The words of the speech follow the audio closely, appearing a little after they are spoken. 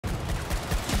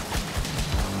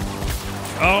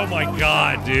Oh my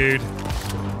God, dude.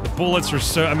 The bullets are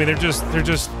so, I mean,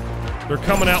 they're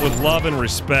coming out with love and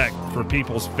respect for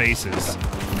people's faces.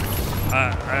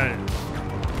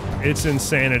 It's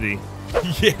insanity.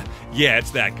 Yeah,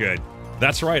 it's that good.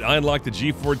 That's right, I unlocked the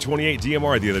G428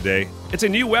 DMR the other day. It's a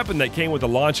new weapon that came with the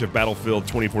launch of Battlefield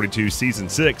 2042 Season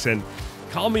 6, and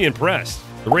call me impressed.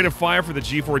 The rate of fire for the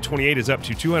G428 is up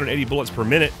to 280 bullets per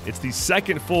minute. It's the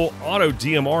second full auto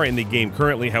DMR in the game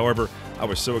currently. However, I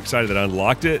was so excited that I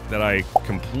unlocked it that I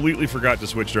completely forgot to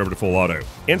switch it over to full auto.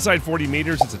 Inside 40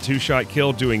 meters, it's a 2-shot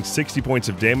kill doing 60 points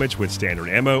of damage with standard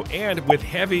ammo, and with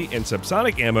heavy and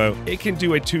subsonic ammo, it can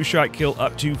do a 2-shot kill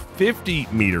up to 50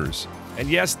 meters. And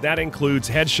yes, that includes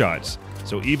headshots.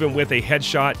 So even with a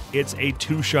headshot, it's a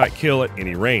 2-shot kill at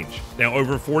any range. Now,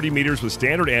 over 40 meters with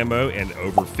standard ammo and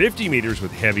over 50 meters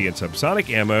with heavy and subsonic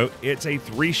ammo, it's a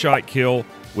 3-shot kill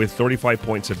with 35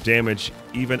 points of damage,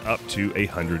 even up to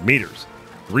 100 meters.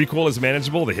 The recoil is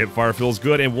manageable, the hipfire feels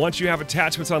good, and once you have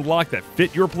attachments unlocked that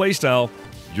fit your playstyle,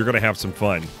 you're going to have some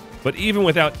fun. But even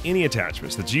without any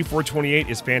attachments, the G428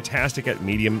 is fantastic at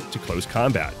medium to close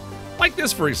combat. Like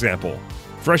this, for example,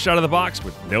 fresh out of the box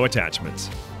with no attachments.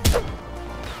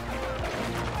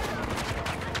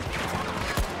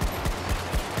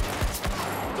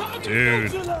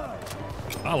 Dude,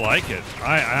 I like it.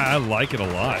 I like it a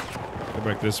lot. Go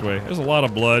back this way. There's a lot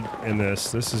of blood in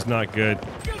this. This is not good.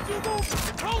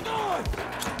 Hold on!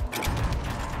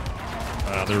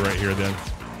 They're right here then.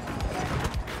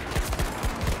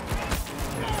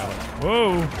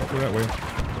 Whoa! Don't go that way.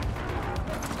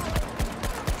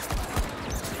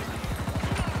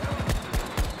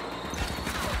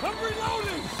 I'm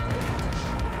reloading!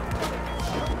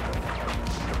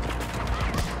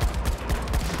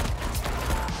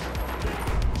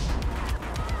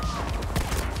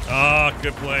 Oh,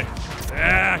 good play.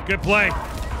 Ah, good play.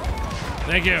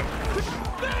 Thank you.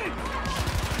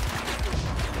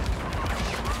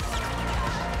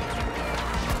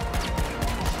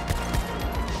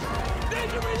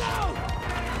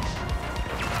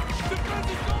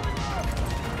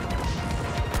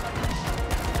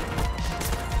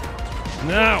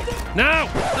 No, no,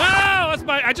 no! That's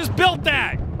my. I just built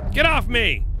that. Get off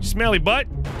me, smelly butt.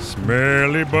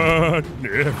 Smelly butt.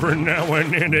 Every now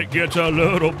and then it gets a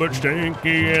little bit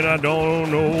stinky, and I don't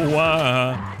know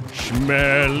why.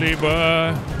 Smelly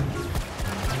butt.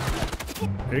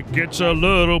 It gets a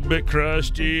little bit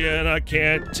crusty, and I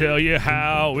can't tell you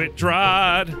how it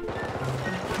dried.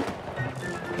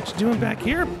 What you doing back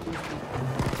here?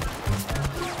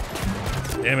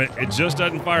 Damn it, it just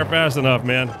doesn't fire fast enough,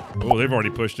 man. Oh, they've already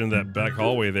pushed into that back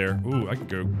hallway there. Ooh, I could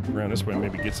go around this way and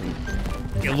maybe get a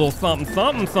little something.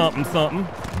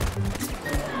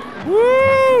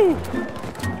 Woo!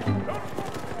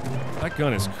 That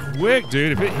gun is quick,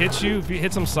 dude. If it hits you, if it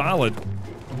hits them solid,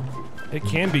 it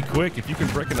can be quick if you can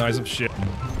recognize them. Shit.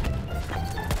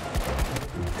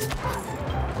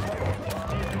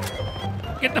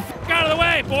 Get the fuck out of the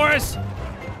way, Boris!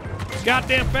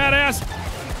 Goddamn fat ass!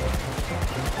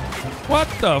 What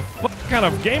the fuck kind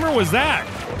of gamer was that?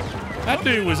 That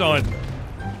dude was on,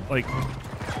 like,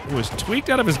 he was tweaked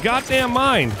out of his goddamn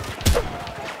mind.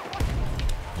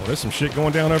 Oh, there's some shit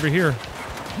going down over here.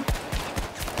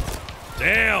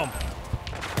 Damn.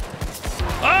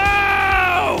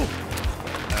 Oh!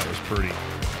 That was pretty.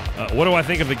 What do I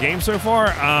think of the game so far?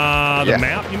 The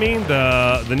map, you mean?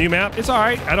 The new map? It's all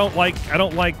right. I don't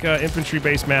like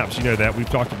infantry-based maps. You know that. We've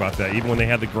talked about that. Even when they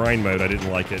had the grind mode, I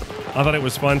didn't like it. I thought it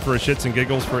was fun for shits and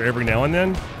giggles for every now and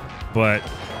then. But,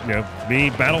 you know,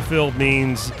 Battlefield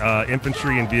means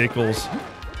infantry and vehicles,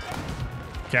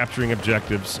 capturing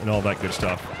objectives, and all that good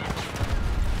stuff.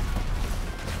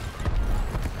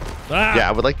 Ah! Yeah,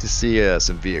 I would like to see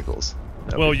some vehicles.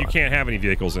 Well, you can't have any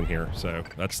vehicles in here, so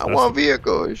that's I want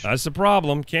vehicles. That's the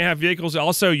problem. Can't have vehicles.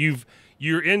 Also,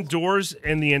 you're indoors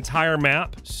in the entire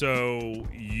map, so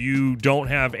you don't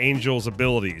have Angel's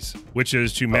abilities, which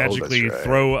is to magically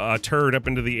throw a turd up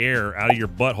into the air out of your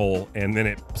butthole, and then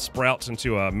it sprouts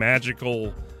into a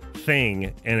magical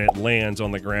thing, and it lands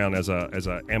on the ground as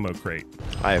a ammo crate.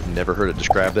 I have never heard it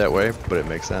described that way, but it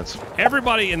makes sense.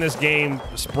 Everybody in this game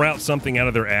sprouts something out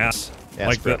of their ass.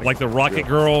 Like the Rocket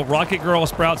Girl. Rocket Girl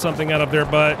sprouts something out of their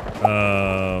butt.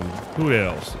 Who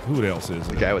else? Who else is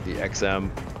it? The guy with the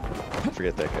XM. I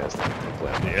forget that guy's name.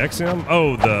 The XM?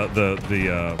 Oh, the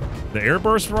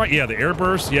airburst, right? Yeah, the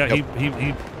airburst. Yeah,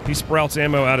 yep. he sprouts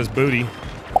ammo out his booty.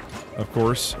 Of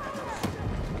course.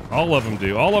 All of them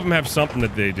do. All of them have something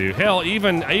that they do. Hell,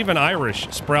 even Irish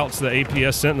sprouts the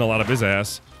APS Sentinel out of his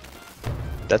ass.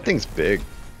 That thing's big.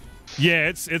 Yeah,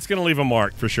 it's gonna leave a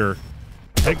mark for sure.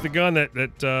 Take the gun that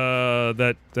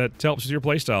helps with your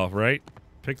playstyle, right?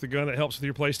 Pick the gun that helps with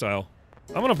your playstyle.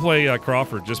 I'm gonna play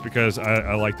Crawford just because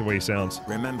I like the way he sounds.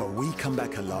 Remember, we come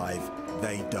back alive,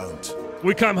 they don't.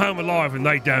 We come home alive and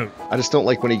they don't. I just don't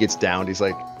like when he gets downed. He's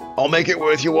like, I'll make it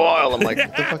worth your while. I'm like,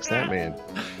 what the fuck's that, man?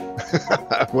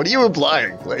 What are you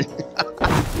implying? Like,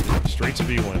 straight to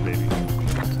V1, baby.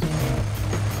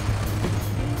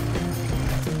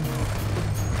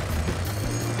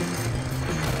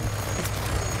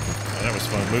 Oh, that was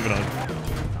fun. Moving on.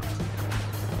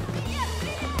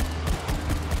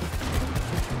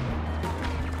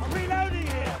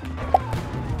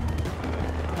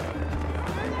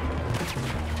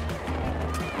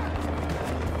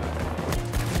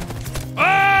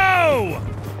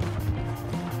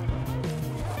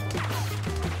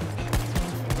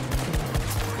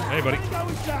 Hey, buddy.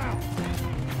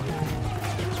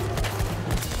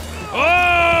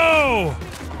 Oh!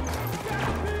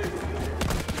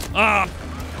 Ah!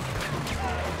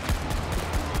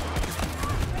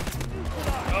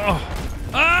 Oh!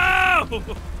 Oh!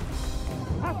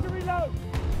 Have to reload.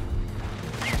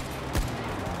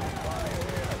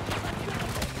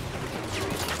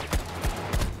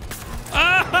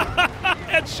 Ah!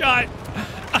 Headshot!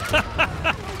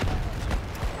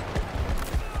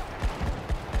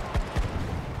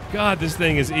 God, this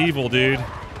thing is evil, dude.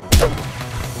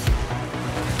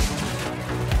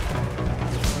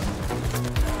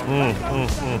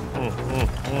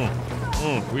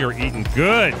 We are eating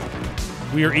good.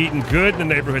 We are eating good in the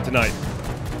neighborhood tonight.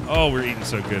 Oh, we're eating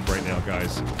so good right now,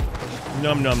 guys.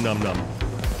 Num, num, num, num.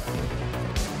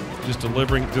 Just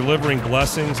delivering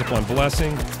blessings upon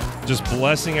blessing. Just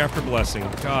blessing after blessing.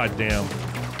 God damn.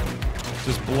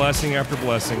 Just blessing after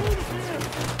blessing.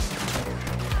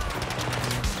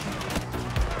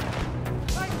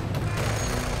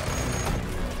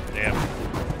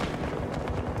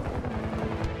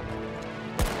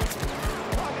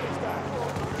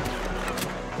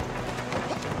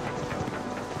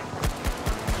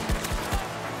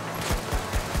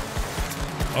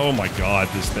 Oh my God,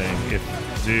 this thing.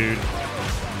 Dude,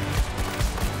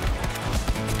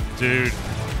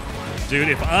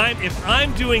 if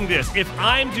I'm doing this, if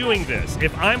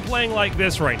I'm playing like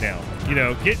this right now, you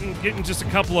know, getting just a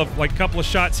couple of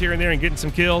shots here and there and getting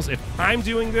some kills, if I'm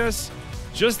doing this,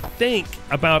 just think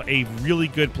about a really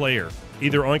good player,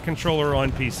 either on controller or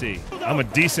on PC. I'm a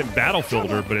decent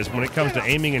battlefielder, but when it comes to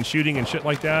aiming and shooting and shit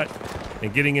like that,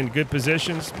 and getting in good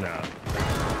positions, nah.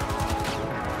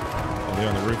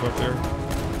 On the roof up there.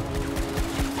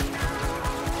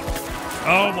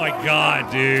 Oh my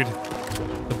God, dude.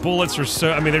 The bullets are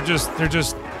so, I mean,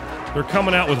 they're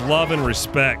coming out with love and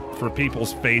respect for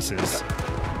people's faces.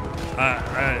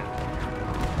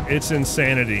 It's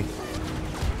insanity.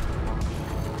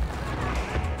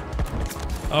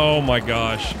 Oh my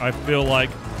gosh. I feel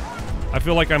like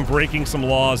I'm breaking some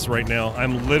laws right now.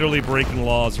 I'm literally breaking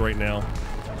laws right now.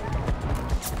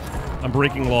 I'm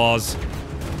breaking laws.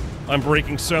 I'm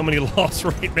breaking so many laws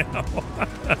right now.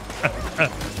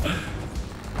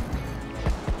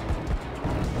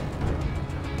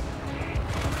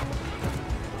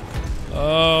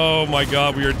 Oh my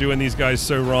God, we are doing these guys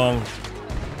so wrong.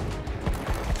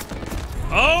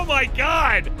 Oh my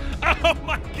God! Oh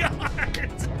my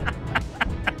God!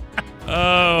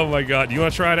 Oh my God. Do you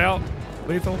want to try it out,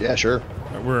 Lethal? yeah, sure.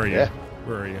 Where are you? Yeah.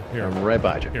 Where are you? Here. I'm right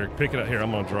by you. Here, pick it up. Here,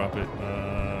 I'm going to drop it.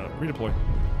 Redeploy.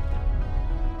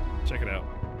 Check it out.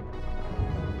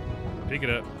 Pick it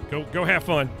up. Go have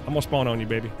fun. I'm gonna spawn on you,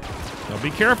 baby. Now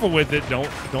be careful with it. Don't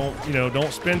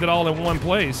spend it all in one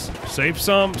place. Save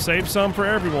some for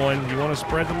everyone. You want to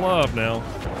spread the love now.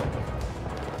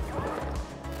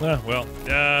 Well,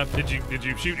 did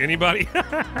you shoot anybody?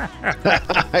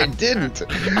 I didn't.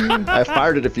 I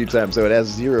fired it a few times, so it has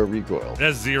 0 recoil.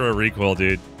 That's 0 recoil,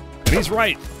 dude. And he's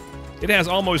right. It has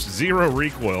almost 0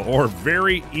 recoil, or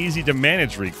very easy to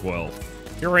manage recoil.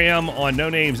 Here I am on No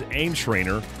Name's aim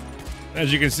trainer.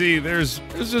 As you can see, there's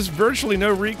just virtually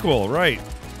no recoil, right?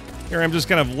 Here I'm just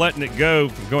kind of letting it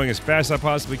go, going as fast as I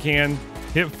possibly can.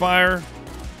 Hip fire.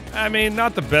 I mean,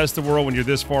 not the best in the world when you're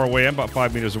this far away. I'm about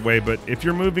 5 meters away, but if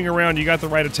you're moving around, you got the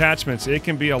right attachments, it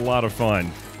can be a lot of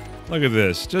fun. Look at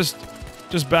this. Just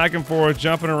back and forth,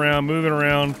 jumping around, moving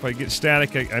around. If I get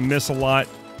static, I miss a lot.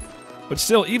 But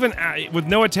still, even with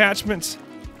no attachments,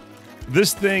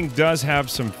 this thing does have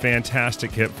some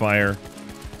fantastic hip fire.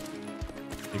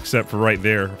 Except for right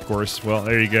there, of course. Well,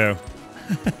 there you go.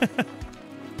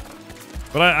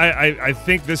 But I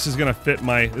think this is gonna fit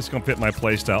my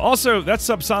play style. Also, that's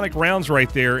subsonic rounds right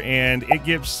there, and it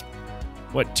gives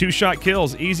what, 2-shot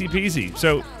kills, easy peasy.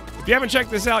 So If you haven't checked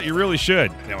this out, you really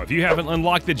should. Now, if you haven't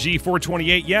unlocked the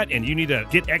G428 yet and you need to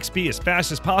get XP as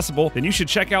fast as possible, then you should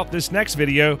check out this next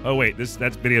video. Oh wait,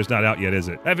 that video's not out yet, is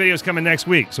it? That video's coming next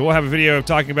week, so we'll have a video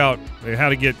talking about how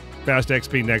to get fast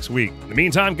XP next week. In the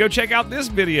meantime, go check out this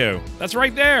video. That's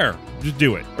right there. Just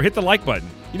do it. Or hit the like button.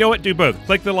 You know what? Do both.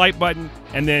 Click the like button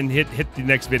and then hit the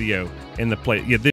next video in the play. Yeah,